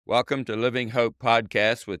Welcome to Living Hope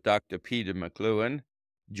Podcast with Dr. Peter McLuhan.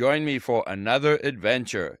 Join me for another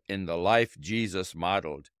adventure in the life Jesus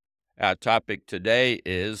modeled. Our topic today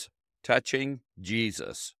is touching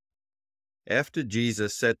Jesus. After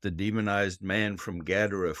Jesus set the demonized man from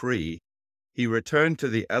Gadara free, he returned to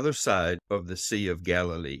the other side of the Sea of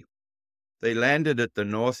Galilee. They landed at the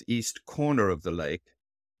northeast corner of the lake,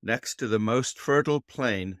 next to the most fertile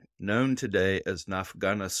plain known today as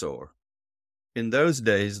Naphganasor. In those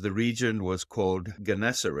days, the region was called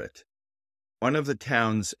Gennesaret. One of the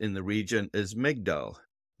towns in the region is Migdal,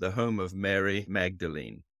 the home of Mary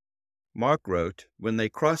Magdalene. Mark wrote, when they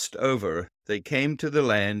crossed over, they came to the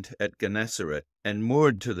land at Gennesaret and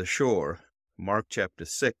moored to the shore. Mark chapter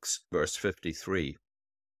 6, verse 53.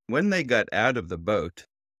 When they got out of the boat,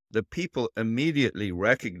 the people immediately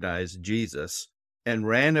recognized Jesus and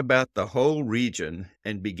ran about the whole region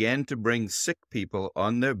and began to bring sick people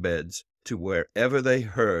on their beds to wherever they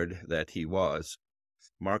heard that he was.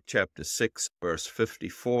 Mark chapter 6, verse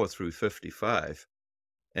 54 through 55.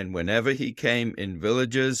 And whenever he came in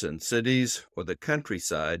villages and cities or the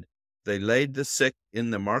countryside, they laid the sick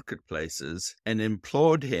in the marketplaces and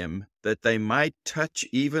implored him that they might touch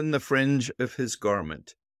even the fringe of his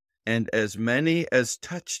garment. And as many as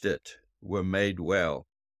touched it were made well.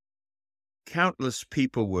 Countless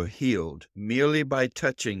people were healed merely by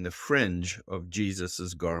touching the fringe of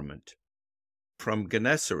Jesus' garment. From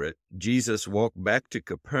Gennesaret, Jesus walked back to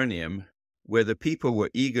Capernaum, where the people were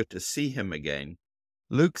eager to see him again.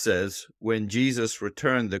 Luke says, when Jesus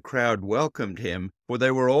returned, the crowd welcomed him, for they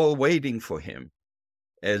were all waiting for him.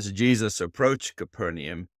 As Jesus approached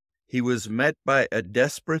Capernaum, he was met by a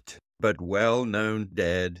desperate but well-known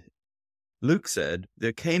dad. Luke said,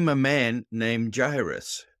 there came a man named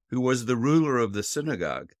Jairus, who was the ruler of the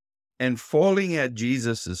synagogue, and falling at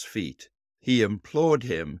Jesus' feet, he implored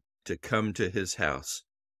him to come to his house.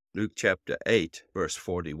 Luke chapter 8, verse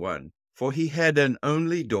 41. For he had an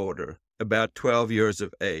only daughter, about 12 years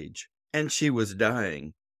of age, and she was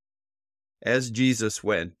dying. As Jesus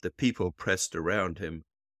went, the people pressed around him.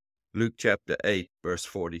 Luke chapter 8, verse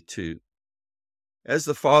 42. As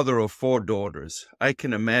the father of 4 daughters, I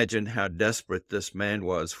can imagine how desperate this man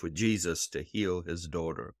was for Jesus to heal his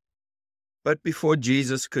daughter. But before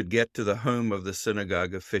Jesus could get to the home of the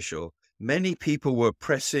synagogue official, many people were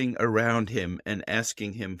pressing around him and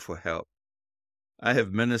asking him for help. I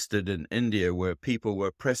have ministered in India where people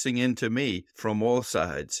were pressing into me from all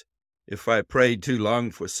sides. If I prayed too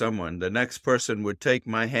long for someone, the next person would take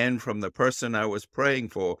my hand from the person I was praying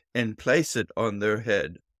for and place it on their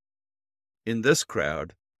head. In this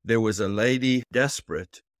crowd, there was a lady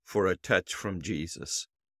desperate for a touch from Jesus.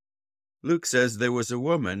 Luke says there was a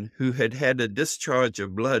woman who had had a discharge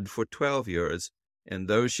of blood for 12 years, and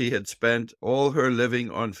though she had spent all her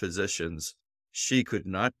living on physicians, she could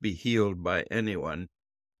not be healed by anyone.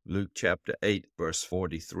 Luke chapter 8, verse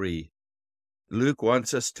 43. Luke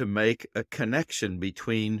wants us to make a connection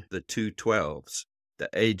between the two 12s. The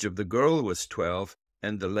age of the girl was 12,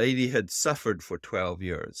 and the lady had suffered for 12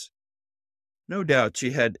 years. No doubt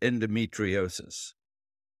she had endometriosis.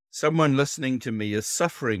 Someone listening to me is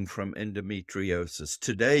suffering from endometriosis.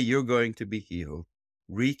 Today you're going to be healed.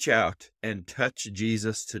 Reach out and touch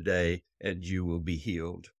Jesus today, and you will be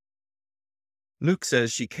healed. Luke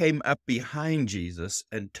says she came up behind Jesus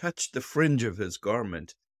and touched the fringe of his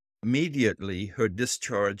garment. Immediately her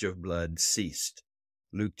discharge of blood ceased.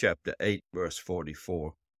 Luke chapter 8, verse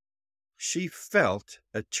 44. She felt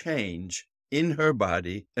a change in her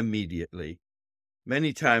body immediately.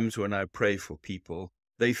 Many times when I pray for people,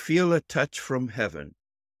 they feel a touch from heaven.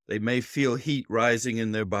 They may feel heat rising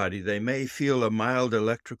in their body. They may feel a mild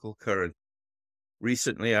electrical current.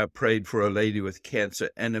 Recently, I prayed for a lady with cancer,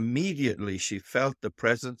 and immediately she felt the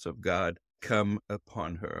presence of God come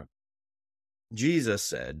upon her. Jesus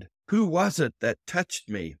said, "Who was it that touched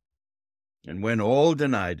me?" And when all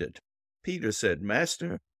denied it, Peter said,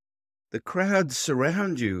 "Master, the crowds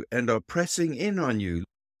surround you and are pressing in on you."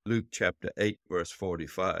 Luke chapter 8, verse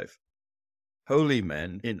 45. Holy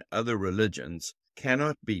men in other religions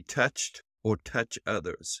cannot be touched or touch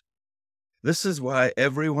others. This is why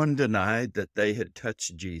everyone denied that they had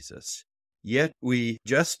touched Jesus. Yet we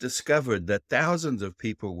just discovered that thousands of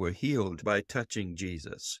people were healed by touching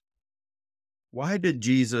Jesus. Why did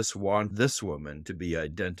Jesus want this woman to be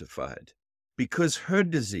identified? Because her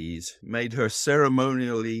disease made her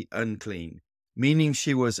ceremonially unclean, meaning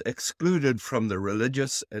she was excluded from the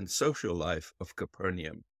religious and social life of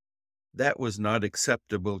Capernaum. That was not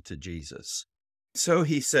acceptable to Jesus. So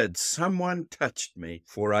he said, "Someone touched me,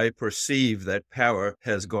 for I perceive that power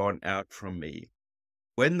has gone out from me."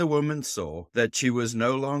 When the woman saw that she was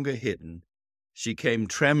no longer hidden, She came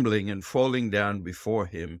trembling and falling down before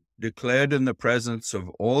him, declared in the presence of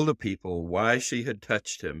all the people why she had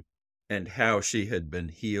touched him and how she had been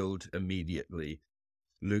healed immediately.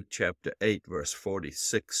 Luke chapter 8, verse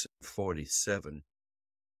 46 and 47.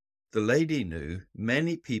 The lady knew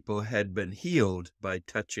many people had been healed by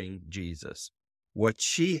touching Jesus. What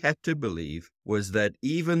she had to believe was that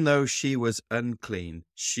even though she was unclean,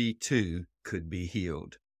 she too could be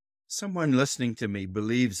healed. Someone listening to me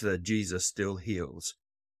believes that Jesus still heals,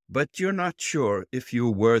 but you're not sure if you're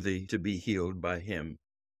worthy to be healed by him.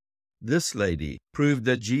 This lady proved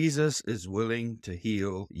that Jesus is willing to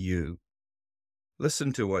heal you.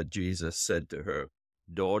 Listen to what Jesus said to her.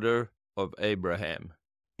 "Daughter of Abraham,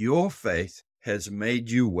 your faith has made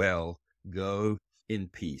you well. Go in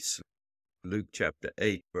peace." Luke chapter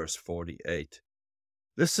 8, verse 48.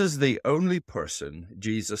 This is the only person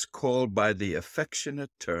Jesus called by the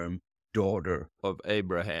affectionate term, daughter of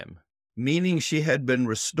Abraham, meaning she had been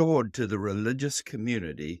restored to the religious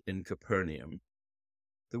community in Capernaum.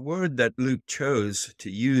 The word that Luke chose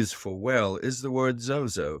to use for well is the word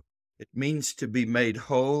zozo. It means to be made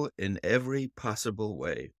whole in every possible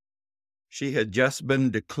way. She had just been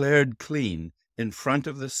declared clean in front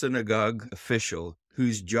of the synagogue official,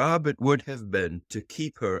 whose job it would have been to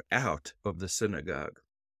keep her out of the synagogue.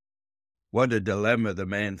 What a dilemma the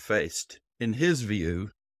man faced. In his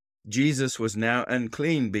view, Jesus was now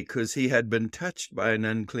unclean because he had been touched by an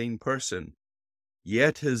unclean person.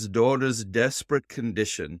 Yet his daughter's desperate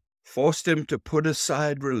condition forced him to put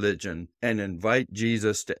aside religion and invite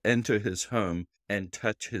Jesus to enter his home and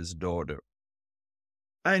touch his daughter.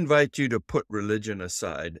 I invite you to put religion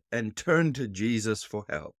aside and turn to Jesus for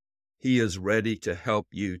help. He is ready to help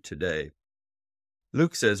you today.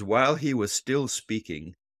 Luke says, while he was still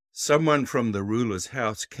speaking, someone from the ruler's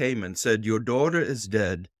house came and said, "Your daughter is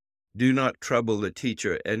dead. Do not trouble the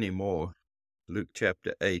teacher any more." Luke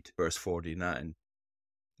chapter 8, verse 49.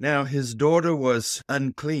 Now his daughter was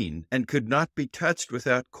unclean and could not be touched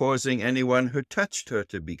without causing anyone who touched her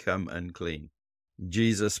to become unclean.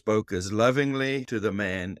 Jesus spoke as lovingly to the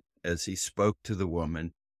man as he spoke to the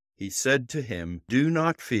woman. He said to him, "Do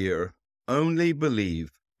not fear, only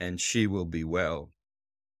believe, and she will be well."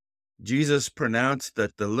 Jesus pronounced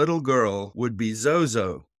that the little girl would be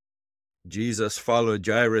Zozo. Jesus followed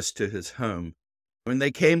Jairus to his home. When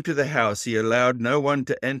they came to the house, he allowed no one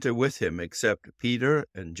to enter with him except Peter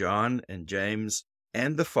and John and James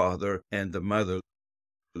and the father and the mother.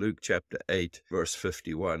 Luke chapter 8, verse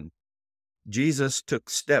 51. Jesus took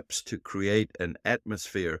steps to create an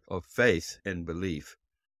atmosphere of faith and belief.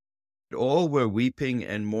 All were weeping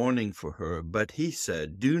and mourning for her, but he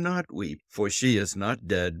said, "Do not weep, for she is not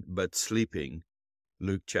dead, but sleeping."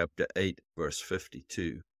 Luke chapter 8, verse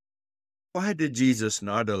 52. Why did Jesus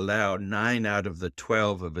not allow 9 out of the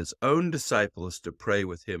 12 of his own disciples to pray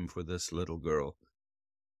with him for this little girl?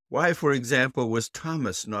 Why, for example, was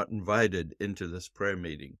Thomas not invited into this prayer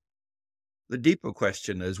meeting? The deeper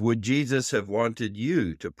question is, would Jesus have wanted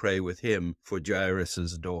you to pray with him for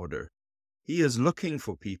Jairus' daughter? He is looking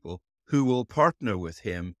for people who will partner with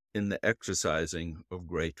him in the exercising of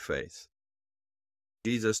great faith.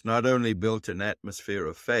 Jesus not only built an atmosphere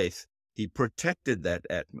of faith, he protected that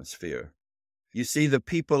atmosphere. You see, the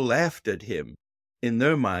people laughed at him, in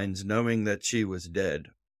their minds knowing that she was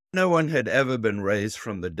dead. No one had ever been raised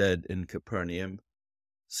from the dead in Capernaum.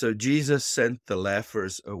 So Jesus sent the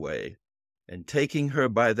laughers away. And taking her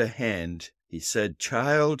by the hand, he said,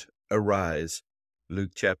 "Child, arise."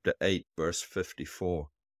 Luke chapter 8, verse 54.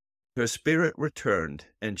 Her spirit returned,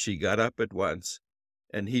 and she got up at once,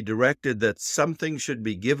 and he directed that something should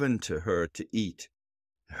be given to her to eat.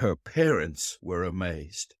 Her parents were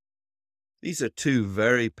amazed. These are 2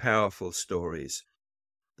 very powerful stories.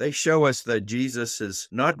 They show us that Jesus is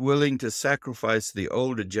not willing to sacrifice the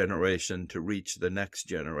older generation to reach the next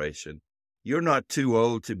generation. You're not too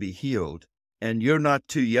old to be healed. And you're not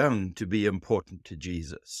too young to be important to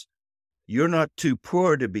Jesus. You're not too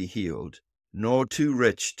poor to be healed, nor too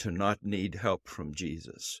rich to not need help from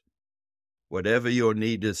Jesus. Whatever your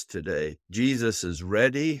need is today, Jesus is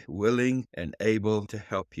ready, willing, and able to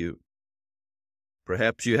help you.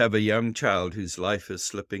 Perhaps you have a young child whose life is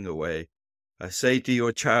slipping away. I say to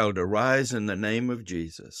your child, arise in the name of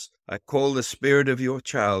Jesus. I call the spirit of your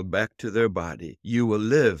child back to their body. You will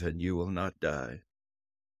live and you will not die.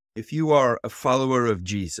 If you are a follower of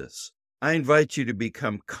Jesus, I invite you to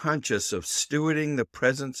become conscious of stewarding the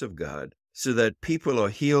presence of God so that people are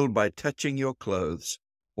healed by touching your clothes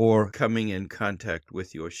or coming in contact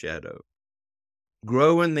with your shadow.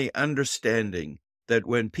 Grow in the understanding that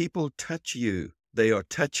when people touch you, they are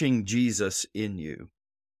touching Jesus in you.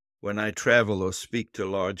 When I travel or speak to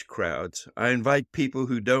large crowds, I invite people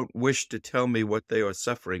who don't wish to tell me what they are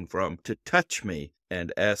suffering from to touch me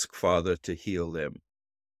and ask Father to heal them.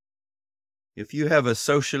 If you have a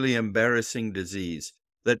socially embarrassing disease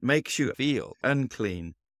that makes you feel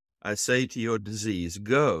unclean, I say to your disease,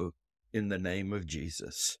 go in the name of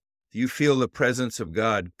Jesus. If you feel the presence of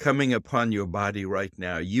God coming upon your body right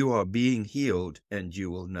now, you are being healed and you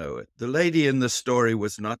will know it. The lady in the story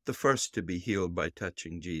was not the first to be healed by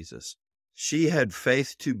touching Jesus. She had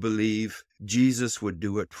faith to believe Jesus would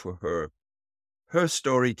do it for her. Her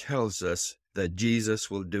story tells us that Jesus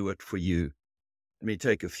will do it for you. Let me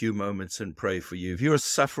take a few moments and pray for you. If you're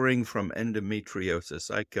suffering from endometriosis,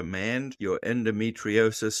 I command your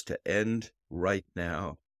endometriosis to end right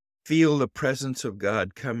now. Feel the presence of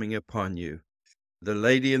God coming upon you. The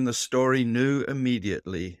lady in the story knew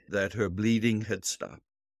immediately that her bleeding had stopped.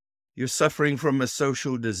 You're suffering from a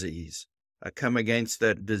social disease. I come against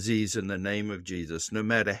that disease in the name of Jesus. No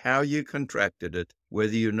matter how you contracted it,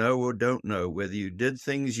 whether you know or don't know, whether you did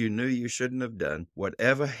things you knew you shouldn't have done,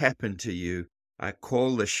 whatever happened to you, I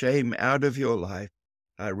call the shame out of your life.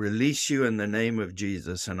 I release you in the name of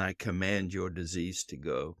Jesus, and I command your disease to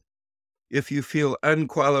go. If you feel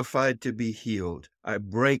unqualified to be healed, I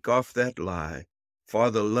break off that lie.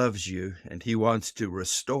 Father loves you, and he wants to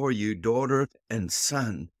restore you, daughter and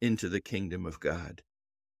son, into the kingdom of God.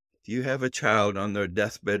 If you have a child on their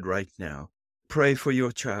deathbed right now, pray for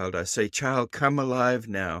your child. I say, child, come alive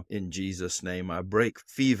now in Jesus' name. I break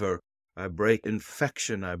fever. I break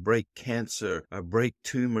infection. I break cancer. I break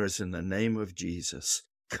tumors in the name of Jesus.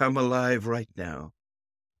 Come alive right now.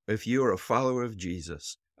 If you are a follower of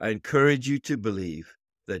Jesus, I encourage you to believe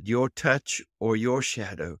that your touch or your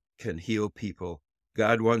shadow can heal people.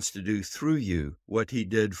 God wants to do through you what he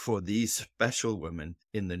did for these special women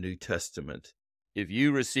in the New Testament. If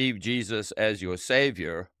you received Jesus as your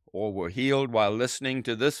Savior or were healed while listening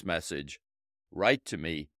to this message, write to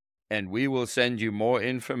me, and we will send you more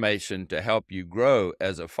information to help you grow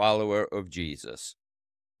as a follower of Jesus.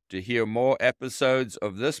 To hear more episodes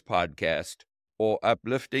of this podcast or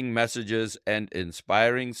uplifting messages and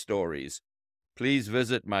inspiring stories, please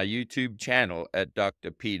visit my YouTube channel at Dr.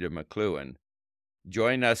 Peter McLuhan.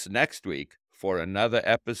 Join us next week for another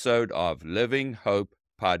episode of Living Hope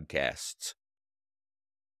Podcasts.